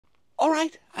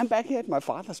Alright, I'm back here at my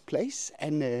father's place,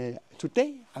 and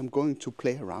today I'm going to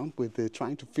play around with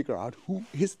trying to figure out who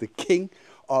is the king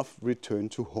of return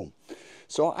to home.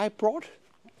 So I brought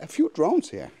a few drones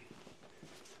here.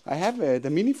 I have the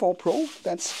Mini 4 Pro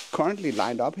that's currently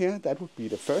lined up here. That would be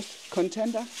the first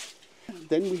contender.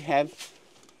 Then we have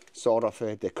sort of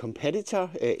the competitor,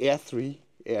 Air 3,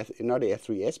 not Air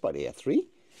 3S, but Air 3.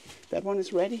 That one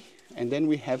is ready. And then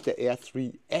we have the Air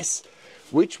 3S,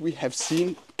 which we have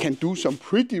seen can do some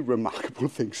pretty remarkable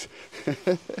things.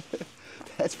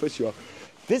 That's for sure.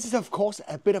 This is of course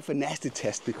a bit of a nasty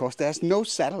test because there's no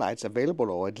satellites available,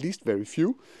 or at least very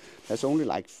few. There's only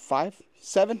like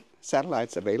 7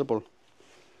 satellites available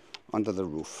under the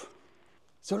roof.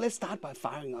 So let's start by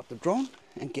firing up the drone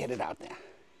and get it out there.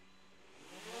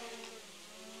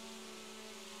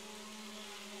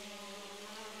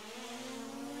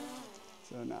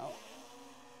 So now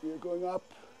we are going up.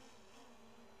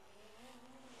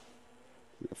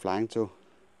 We're flying to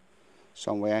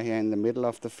somewhere here in the middle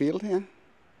of the field here.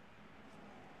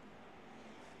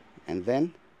 And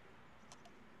then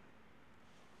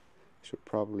should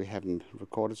probably have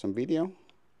recorded some video,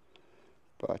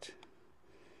 but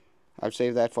I'll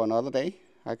save that for another day.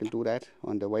 I can do that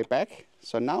on the way back.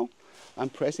 So now I'm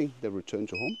pressing the return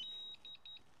to home.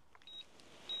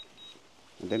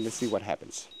 And then let's see what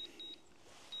happens.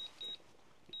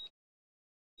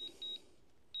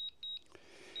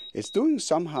 It's doing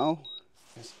somehow,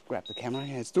 let's grab the camera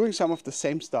here, it's doing some of the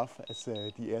same stuff as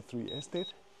the Air 3S did,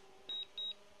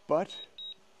 but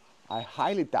I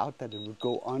highly doubt that it will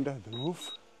go under the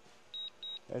roof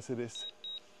as it is.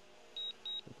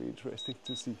 It'll be interesting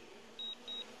to see.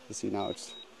 You see now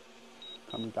it's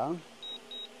coming down,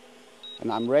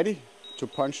 and I'm ready to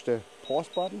punch the pause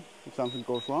button if something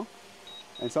goes wrong,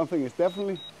 and something is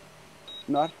definitely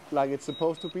not like it's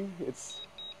supposed to be. It's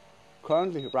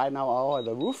currently right now over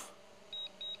the roof.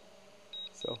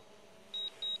 So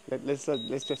let's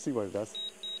just see what it does.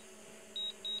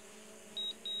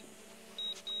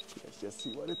 Let's just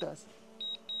see what it does.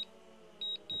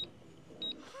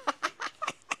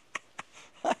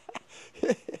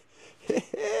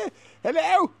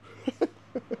 Hello!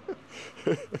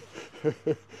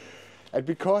 And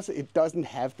because it doesn't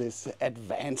have this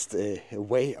advanced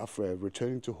way of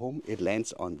returning to home, it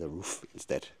lands on the roof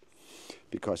instead.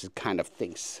 Because it kind of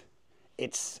thinks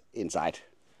it's inside.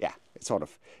 Yeah, it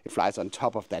flies on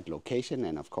top of that location,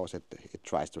 and of course it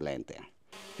tries to land there.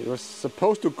 It was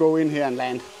supposed to go in here and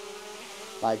land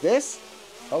like this.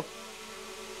 Oh.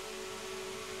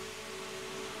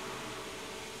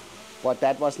 But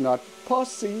that was not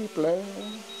possible.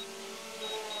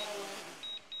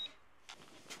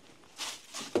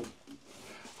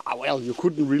 Well, you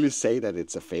couldn't really say that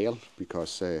it's a fail,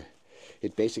 because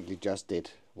it basically just did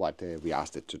what we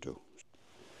asked it to do.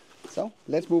 So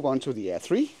let's move on to the Air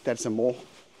 3. That's a more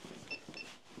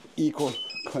equal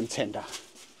contender.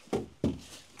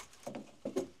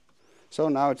 So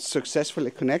now it's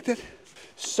successfully connected.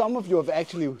 Some of you have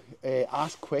actually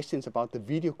asked questions about the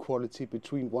video quality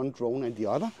between one drone and the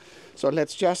other. So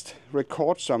let's just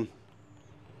record some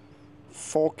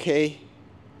 4K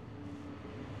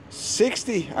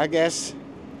 60, I guess,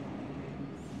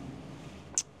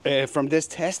 from this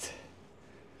test,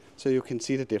 so you can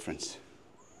see the difference.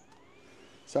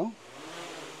 So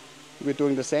we're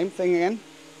doing the same thing again.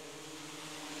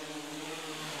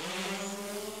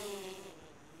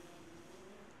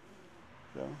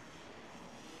 So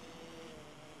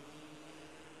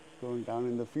going down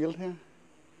in the field here.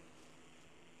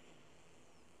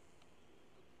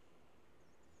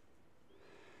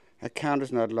 Account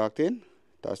is not logged in.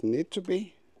 Doesn't need to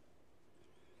be.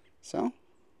 So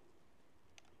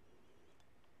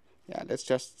yeah, let's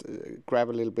just grab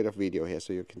a little bit of video here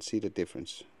so you can see the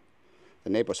difference. The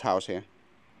neighbor's house here.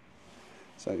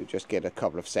 So you just get a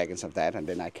couple of seconds of that, and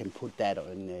then I can put that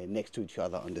on next to each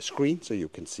other on the screen so you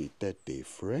can see the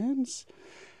difference.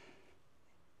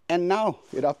 And now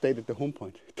it updated the home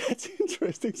point. That's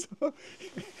interesting. So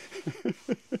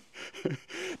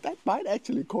that might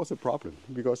actually cause a problem,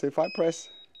 because if I press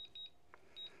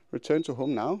return to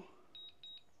home now,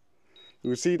 you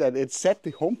will see that it set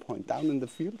the home point down in the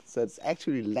field, so it's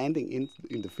actually landing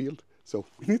in the field. So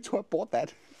we need to abort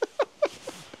that.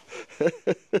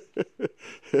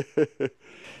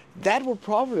 That would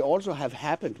probably also have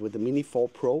happened with the Mini 4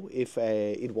 Pro if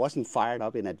it wasn't fired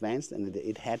up in advance and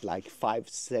it had like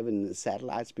 5-7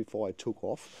 satellites before it took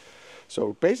off.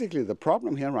 So basically the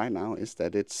problem here right now is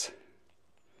that it's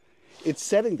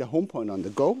setting the home point on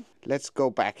the go. Let's go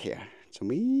back here to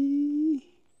me.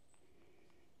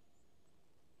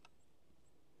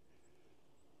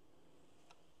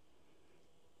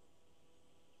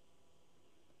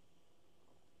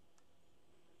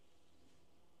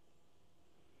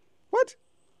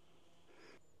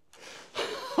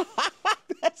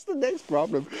 the next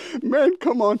problem. Man,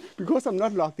 come on. Because I'm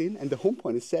not logged in and the home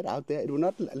point is set out there, it will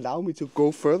not allow me to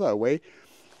go further away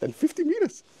than 50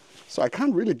 meters. So I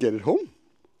can't really get it home.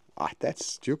 Ah, that's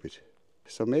stupid.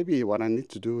 So maybe what I need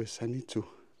to do is I need to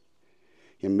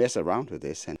mess around with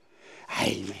this. And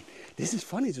hey, man, this is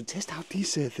funny to test out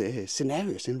these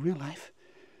scenarios in real life.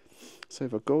 So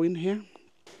if I go in here,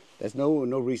 there's no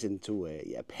reason to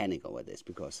panic over this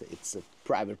because it's a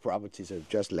private property, so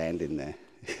just land in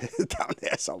down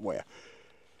there somewhere.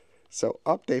 So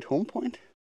update home point.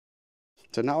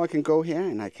 So now I can go here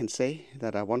and I can say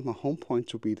that I want my home point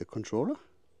to be the controller.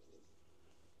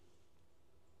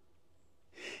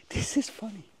 This is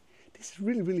funny. This is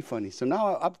really, really funny. So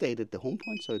now I updated the home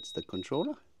point, so it's the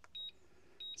controller.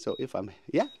 So if I'm,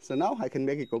 so now I can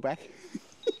make it go back.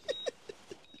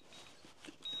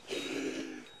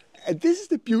 And this is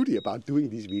the beauty about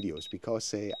doing these videos,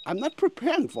 because I'm not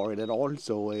preparing for it at all.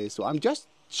 So I'm just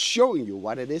showing you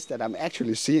what it is that I'm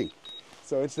actually seeing.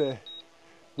 So it's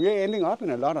we are ending up in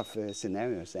a lot of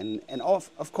scenarios. And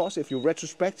of course, if you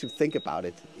retrospectively think about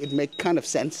it, it makes kind of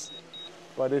sense.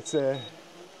 But it's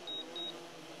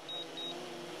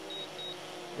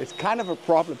kind of a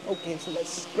problem. Okay, so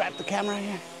let's grab the camera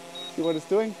here, see what it's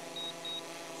doing.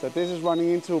 So this is running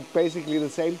into basically the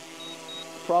same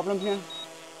problem here,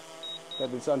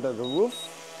 that it's under the roof.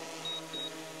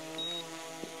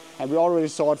 And we already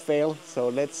saw it fail, so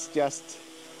let's just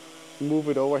move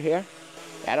it over here.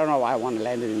 I don't know why I want to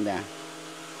land it in there.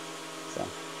 So.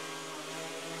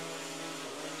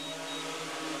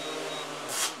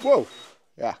 Whoa,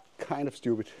 yeah, kind of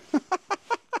stupid.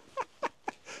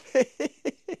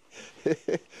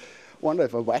 Wonder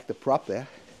if I whacked the prop there.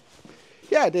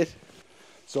 Yeah, I did.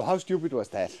 So how stupid was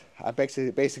that? I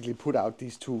basically put out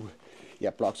these two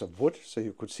blocks of wood so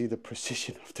you could see the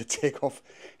precision of the takeoff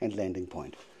and landing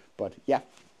point. But yeah,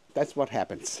 that's what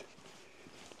happens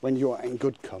when you are in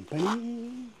good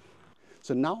company.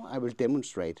 So now I will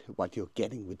demonstrate what you're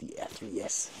getting with the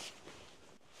R3S.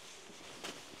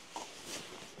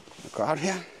 I'll go out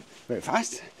here very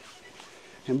fast.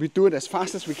 And we do it as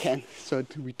fast as we can, so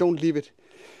we don't leave it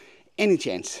any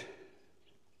chance.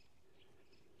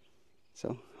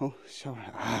 So, come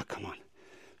on.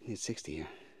 I need 60 here.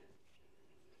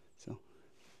 So,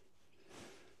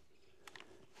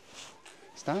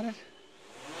 start it.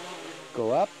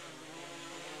 Go up.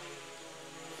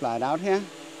 Fly it out here.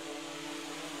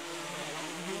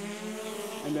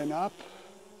 And then up.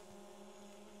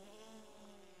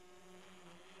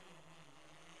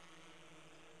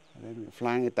 And then we're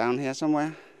flying it down here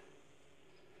somewhere.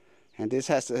 And this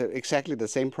has exactly the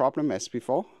same problem as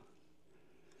before.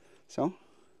 So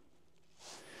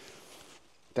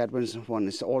that one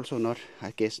is also not,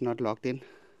 I guess, not logged in.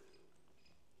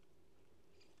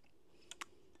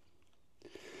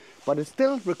 But it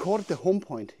still recorded the home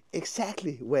point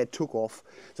exactly where it took off.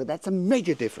 So that's a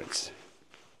major difference.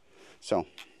 So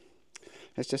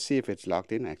let's just see if it's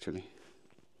logged in actually.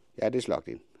 Yeah, it is logged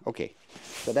in. Okay,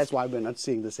 so that's why we're not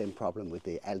seeing the same problem with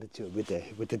the altitude,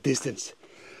 with the distance.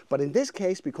 But in this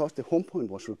case, because the home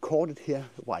point was recorded here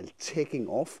while taking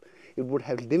off, it would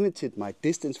have limited my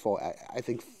distance for, I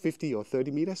think, 50 or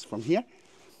 30 meters from here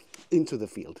into the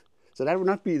field. So that would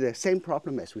not be the same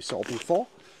problem as we saw before,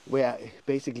 where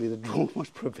basically the drone was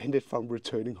prevented from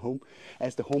returning home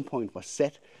as the home point was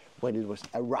set when it was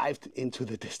arrived into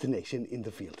the destination in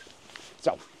the field.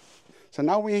 So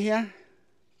now we're here.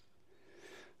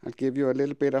 I'll give you a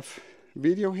little bit of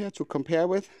video here to compare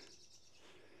with.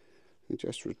 And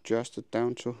just adjust it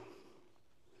down to,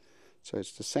 so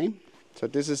it's the same. So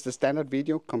this is the standard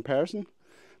video comparison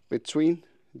between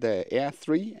the Air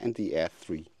 3 and the Air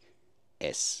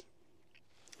 3S.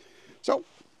 So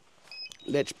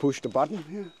let's push the button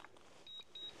here.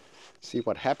 See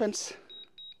what happens.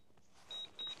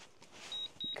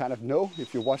 You kind of know,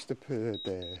 if you watch the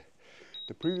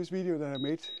previous video that I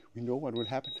made, we know what will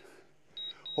happen.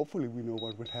 Hopefully we know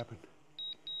what will happen.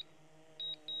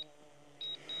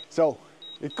 So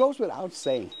it goes without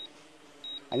saying.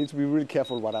 I need to be really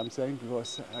careful what I'm saying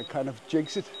because I kind of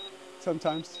jinx it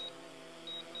sometimes.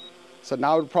 So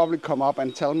now it'll probably come up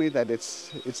and tell me that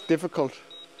it's difficult.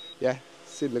 Yeah,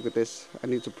 see, look at this. I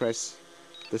need to press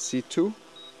the C2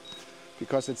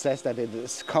 because it says that it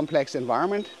is complex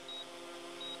environment.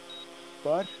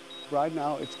 But right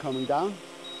now it's coming down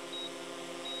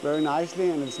very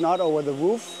nicely and it's not over the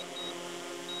roof.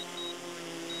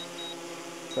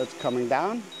 So it's coming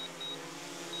down.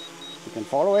 You can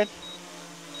follow it.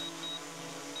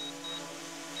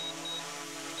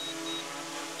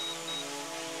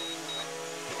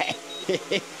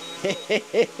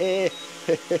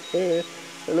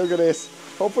 Look at this.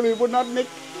 Hopefully it would not nick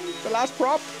the last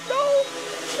prop. No!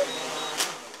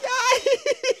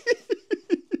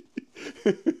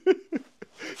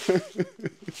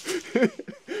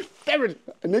 Damn it!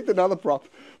 I nicked another prop,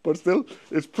 but still,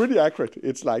 it's pretty accurate.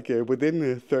 It's like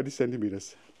within 30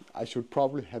 centimeters. I should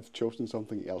probably have chosen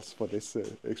something else for this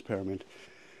experiment.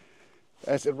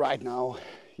 As it right now,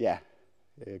 yeah,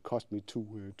 it cost me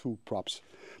two props,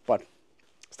 but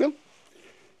still,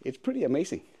 it's pretty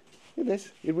amazing. Look at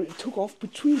this. It took off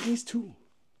between these two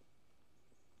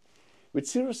with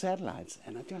 0 satellites,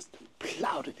 and I just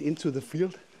plowed it into the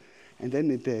field, and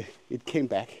then it came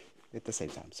back at the same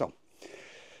time. So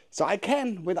I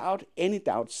can, without any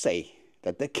doubt, say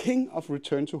that the king of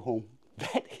return to home,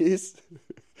 that is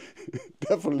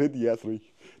definitely the Air 3,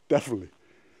 definitely.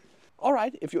 All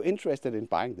right, if you're interested in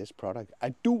buying this product,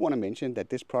 I do want to mention that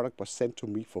this product was sent to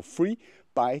me for free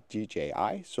by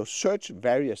DJI. So search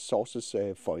various sources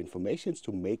for information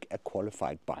to make a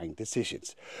qualified buying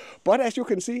decisions. But as you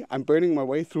can see, I'm burning my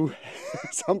way through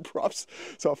some props.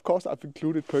 So of course, I've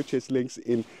included purchase links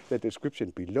in the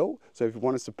description below. So if you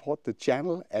want to support the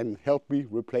channel and help me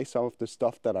replace some of the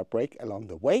stuff that I break along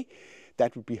the way,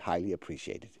 that would be highly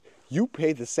appreciated. You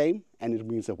pay the same, and it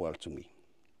means the world to me.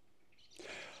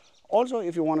 Also,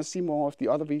 if you want to see more of the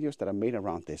other videos that I made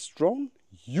around this drone,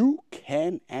 you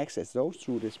can access those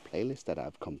through this playlist that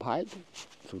I've compiled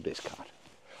through this card.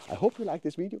 I hope you liked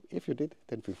this video. If you did,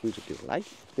 then feel free to give a like.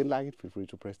 If you didn't like it, feel free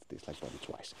to press the dislike button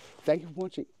twice. Thank you for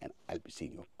watching, and I'll be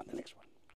seeing you on the next one.